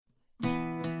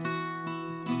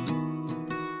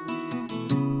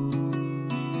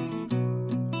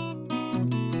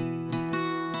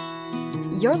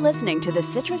You're listening to the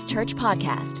Citrus Church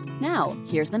Podcast. Now,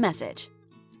 here's the message.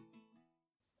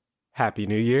 Happy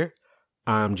New Year.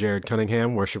 I'm Jared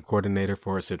Cunningham, worship coordinator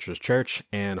for Citrus Church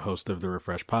and host of the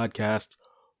Refresh Podcast,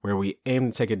 where we aim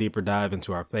to take a deeper dive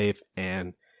into our faith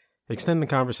and extend the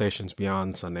conversations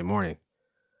beyond Sunday morning.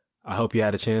 I hope you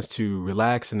had a chance to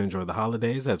relax and enjoy the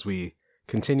holidays as we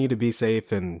continue to be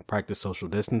safe and practice social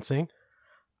distancing.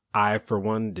 I, for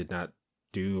one, did not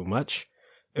do much.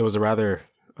 It was a rather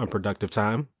unproductive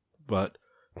time, but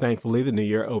thankfully the new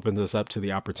year opens us up to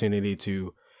the opportunity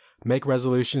to make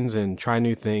resolutions and try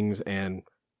new things, and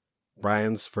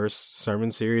Brian's first sermon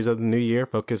series of the new year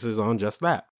focuses on just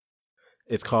that.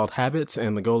 It's called Habits,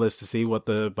 and the goal is to see what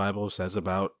the Bible says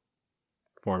about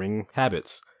forming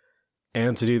habits.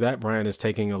 And to do that, Brian is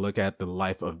taking a look at the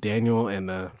life of Daniel and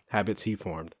the habits he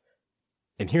formed.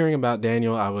 In hearing about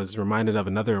Daniel, I was reminded of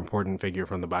another important figure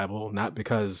from the Bible, not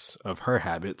because of her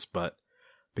habits, but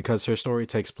because her story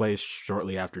takes place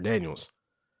shortly after Daniel's.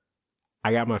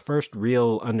 I got my first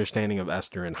real understanding of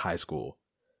Esther in high school.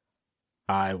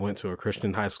 I went to a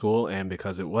Christian high school, and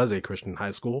because it was a Christian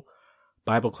high school,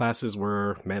 Bible classes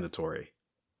were mandatory.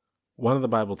 One of the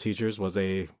Bible teachers was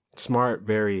a smart,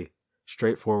 very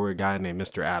straightforward guy named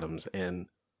Mr. Adams, and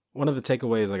one of the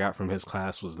takeaways I got from his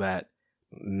class was that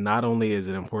not only is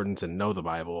it important to know the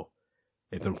Bible,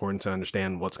 it's important to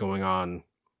understand what's going on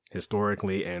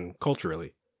historically and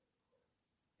culturally.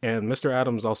 And Mr.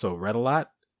 Adams also read a lot,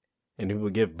 and he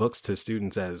would give books to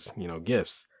students as,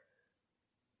 gifts.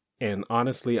 And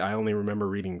honestly, I only remember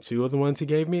reading 2 of the ones he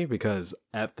gave me because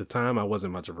at the time I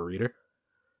wasn't much of a reader.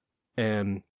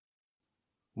 And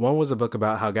one was a book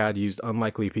about how God used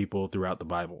unlikely people throughout the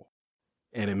Bible.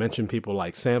 And it mentioned people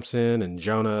like Samson and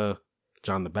Jonah,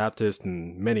 John the Baptist,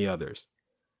 and many others.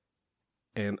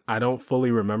 And I don't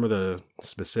fully remember the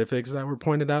specifics that were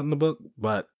pointed out in the book,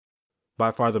 but by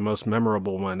far the most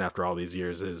memorable one after all these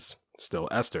years is still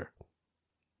Esther.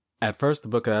 At first, the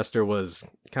book of Esther was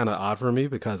kind of odd for me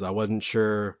because I wasn't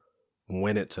sure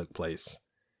when it took place.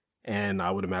 And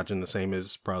I would imagine the same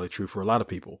is probably true for a lot of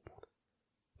people.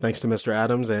 Thanks to Mr.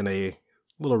 Adams and a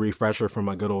little refresher from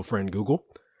my good old friend Google,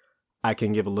 I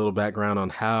can give a little background on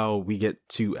how we get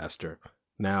to Esther.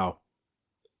 Now,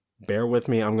 bear with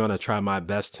me, I'm going to try my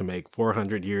best to make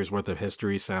 400 years worth of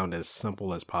history sound as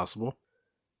simple as possible.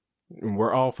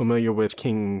 We're all familiar with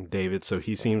King David, so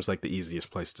he seems like the easiest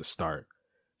place to start.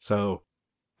 So,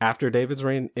 after David's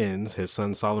reign ends, his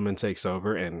son Solomon takes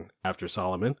over, and after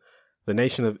Solomon, the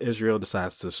nation of Israel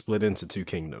decides to split into 2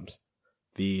 kingdoms,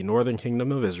 the northern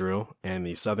kingdom of Israel and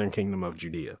the southern kingdom of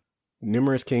Judea.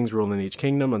 Numerous kings rule in each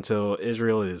kingdom until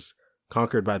Israel is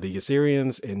conquered by the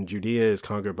Assyrians and Judea is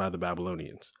conquered by the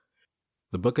Babylonians.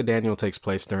 The book of Daniel takes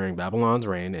place during Babylon's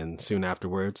reign, and soon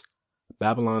afterwards,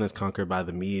 Babylon is conquered by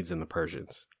the Medes and the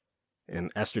Persians,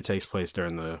 and Esther takes place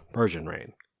during the Persian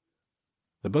reign.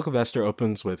 The book of Esther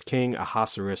opens with King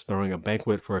Ahasuerus throwing a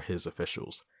banquet for his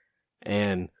officials,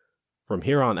 and from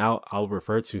here on out, I'll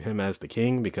refer to him as the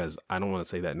king because I don't want to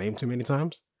say that name too many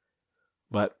times.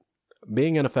 But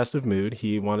being in a festive mood,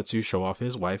 he wanted to show off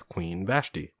his wife, Queen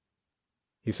Vashti.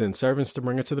 He sends servants to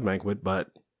bring her to the banquet, but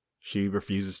she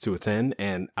refuses to attend,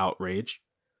 and outraged,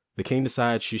 the king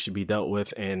decides she should be dealt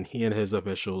with, and he and his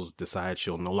officials decide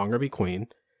she'll no longer be queen,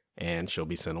 and she'll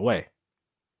be sent away.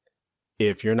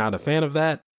 If you're not a fan of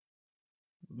that,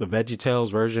 the VeggieTales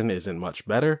version isn't much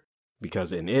better,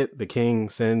 because in it, the king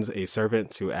sends a servant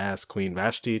to ask Queen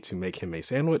Vashti to make him a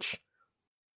sandwich.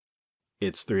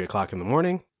 It's 3 o'clock in the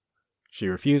morning, she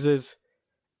refuses,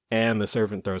 and the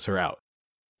servant throws her out.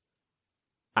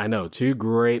 I know, 2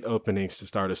 great openings to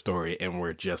start a story, and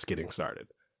we're just getting started.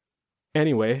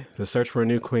 Anyway, the search for a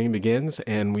new queen begins,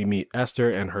 and we meet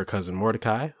Esther and her cousin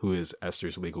Mordecai, who is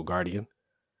Esther's legal guardian.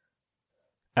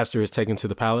 Esther is taken to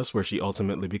the palace where she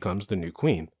ultimately becomes the new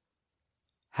queen.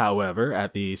 However,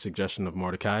 at the suggestion of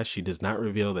Mordecai, she does not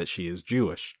reveal that she is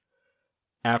Jewish.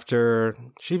 After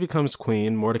she becomes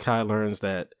queen, Mordecai learns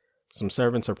that some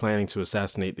servants are planning to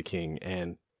assassinate the king,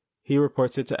 and he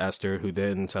reports it to Esther, who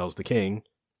then tells the king,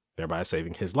 thereby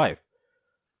saving his life.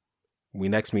 We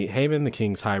next meet Haman, the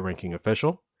king's high-ranking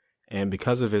official, and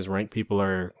because of his rank, people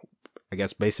are,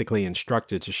 basically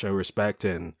instructed to show respect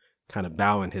and kind of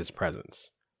bow in his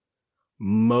presence.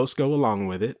 Most go along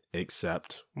with it,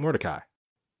 except Mordecai.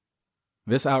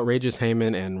 This outrages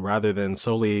Haman, and rather than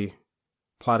solely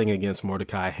plotting against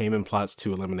Mordecai, Haman plots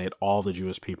to eliminate all the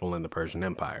Jewish people in the Persian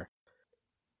Empire.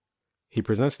 He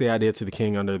presents the idea to the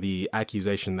king under the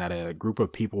accusation that a group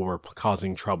of people were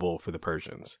causing trouble for the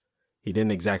Persians. He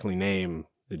didn't exactly name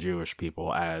the Jewish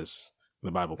people as the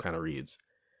Bible kind of reads.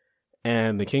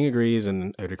 And the king agrees,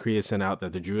 and a decree is sent out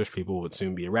that the Jewish people would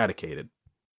soon be eradicated.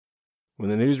 When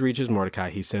the news reaches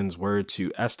Mordecai, he sends word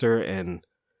to Esther and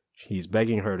he's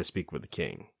begging her to speak with the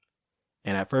king.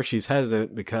 And at first she's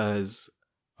hesitant because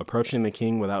approaching the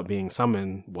king without being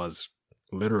summoned was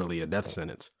literally a death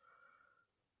sentence.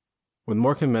 With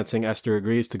more convincing, Esther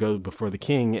agrees to go before the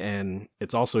king, and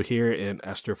it's also here in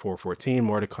Esther 4:14,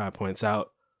 Mordecai points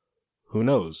out, "Who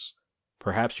knows?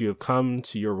 Perhaps you have come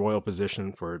to your royal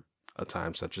position for a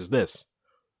time such as this."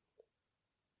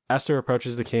 Esther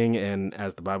approaches the king, and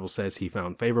as the Bible says, he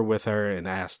found favor with her and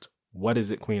asked, "What is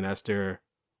it, Queen Esther?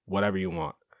 Whatever you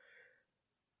want."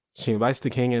 She invites the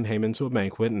king and Haman to a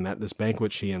banquet, and at this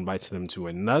banquet, she invites them to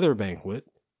another banquet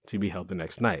to be held the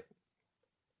next night.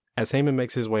 As Haman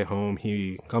makes his way home,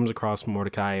 he comes across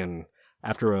Mordecai, and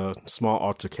after a small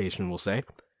altercation, we'll say,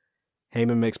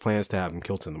 Haman makes plans to have him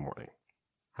killed in the morning.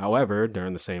 However,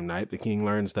 during the same night, the king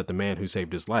learns that the man who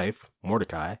saved his life,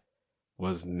 Mordecai,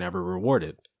 was never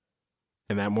rewarded.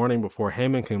 And that morning, before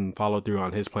Haman can follow through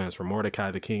on his plans for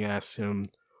Mordecai, the king asks him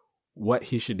what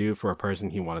he should do for a person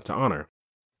he wanted to honor.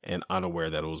 And unaware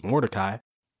that it was Mordecai,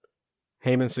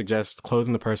 Haman suggests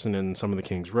clothing the person in some of the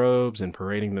king's robes and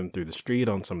parading them through the street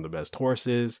on some of the best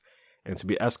horses, and to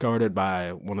be escorted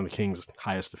by one of the king's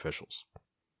highest officials.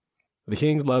 The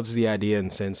king loves the idea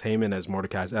and sends Haman as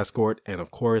Mordecai's escort, and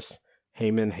of course,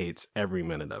 Haman hates every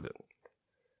minute of it.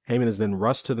 Haman is then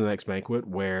rushed to the next banquet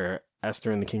where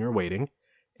Esther and the king are waiting,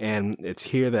 and it's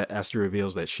here that Esther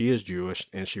reveals that she is Jewish,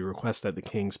 and she requests that the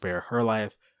king spare her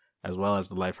life as well as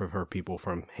the life of her people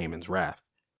from Haman's wrath.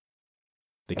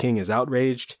 The king is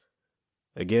outraged.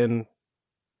 Again,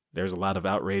 there's a lot of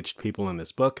outraged people in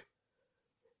this book.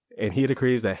 And he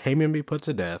decrees that Haman be put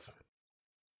to death,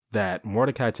 that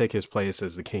Mordecai take his place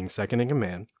as the king's second in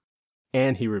command,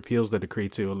 and he repeals the decree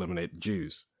to eliminate the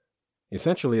Jews.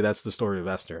 Essentially, that's the story of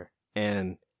Esther.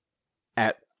 And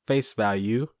at face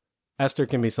value, Esther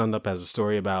can be summed up as a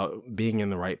story about being in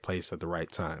the right place at the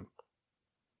right time.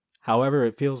 However,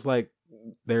 it feels like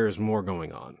there is more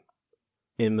going on.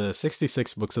 In the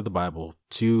 66 books of the Bible,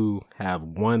 2 have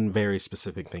one very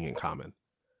specific thing in common.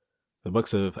 The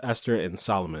books of Esther and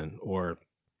Solomon, or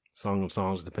Song of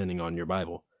Songs, depending on your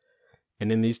Bible.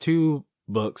 And in these 2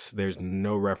 books, there's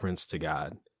no reference to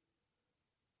God.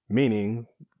 Meaning,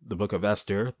 the book of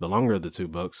Esther, the longer of the 2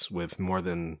 books, with more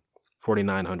than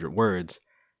 4,900 words,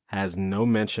 has no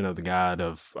mention of the God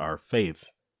of our faith.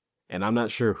 And I'm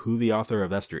not sure who the author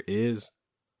of Esther is,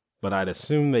 but I'd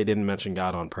assume they didn't mention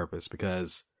God on purpose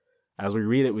because as we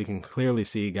read it, we can clearly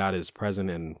see God is present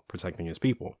in protecting his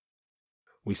people.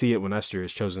 We see it when Esther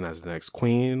is chosen as the next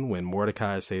queen, when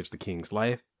Mordecai saves the king's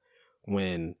life,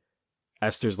 when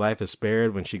Esther's life is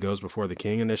spared when she goes before the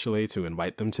king initially to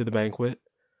invite them to the banquet,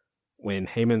 when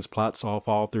Haman's plots all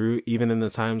fall through, even in the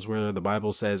times where the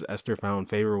Bible says Esther found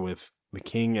favor with the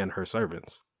king and her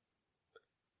servants.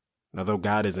 Now, though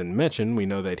God isn't mentioned, we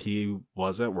know that he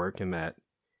was at work and that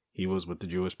he was with the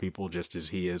Jewish people just as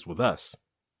he is with us.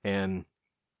 And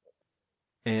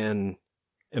in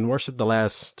worship the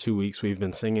last 2 weeks, we've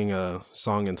been singing a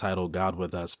song entitled God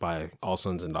With Us by All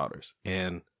Sons and Daughters.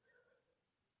 And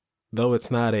though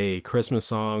it's not a Christmas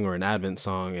song or an Advent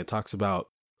song, it talks about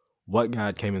what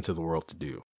God came into the world to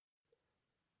do.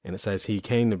 And it says he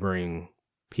came to bring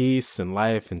peace and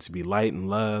life and to be light and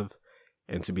love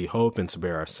and to be hope and to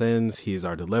bear our sins. He is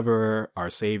our deliverer, our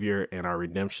savior, and our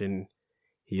redemption.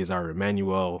 He is our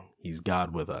Emmanuel. He's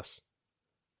God with us.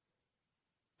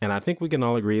 And I think we can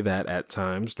all agree that at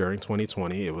times during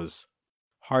 2020, it was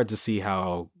hard to see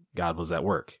how God was at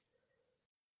work.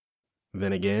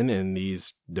 Then again, in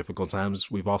these difficult times,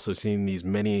 we've also seen these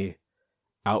many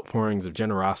outpourings of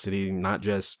generosity, not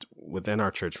just within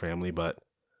our church family, but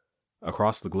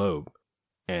across the globe.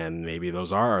 And maybe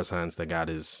those are our signs that God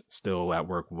is still at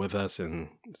work with us and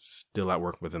still at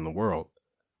work within the world.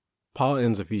 Paul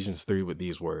ends Ephesians 3 with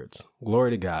these words, "Glory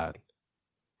to God,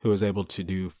 who is able to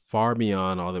do far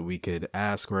beyond all that we could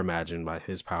ask or imagine by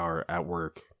his power at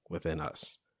work within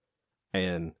us."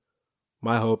 And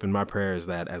my hope and my prayer is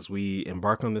that as we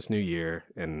embark on this new year,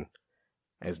 and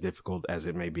as difficult as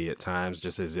it may be at times,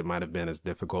 just as it might have been as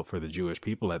difficult for the Jewish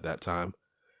people at that time,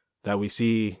 that we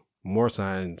see more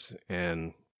signs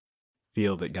and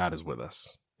feel that God is with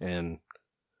us. And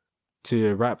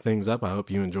to wrap things up, I hope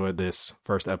you enjoyed this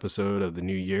first episode of the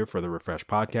new year for the Refresh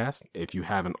Podcast. If you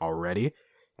haven't already,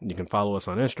 you can follow us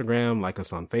on Instagram, like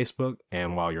us on Facebook,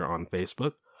 and while you're on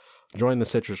Facebook, join the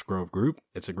Citrus Grove group.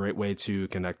 It's a great way to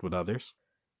connect with others.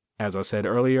 As I said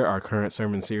earlier, our current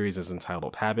sermon series is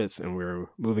entitled Habits, and we're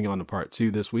moving on to part 2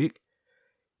 this week.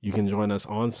 You can join us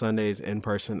on Sundays in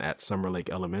person at Summer Lake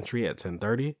Elementary at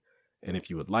 10:30, and if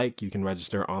you would like, you can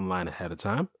register online ahead of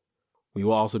time. We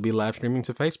will also be live streaming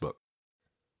to Facebook.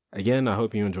 Again, I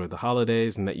hope you enjoyed the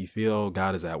holidays and that you feel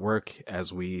God is at work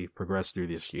as we progress through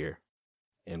this year.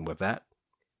 And with that,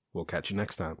 we'll catch you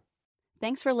next time.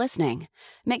 Thanks for listening.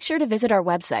 Make sure to visit our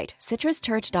website,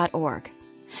 citruschurch.org.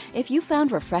 If you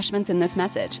found refreshments in this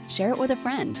message, share it with a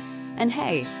friend. And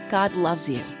hey, God loves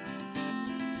you.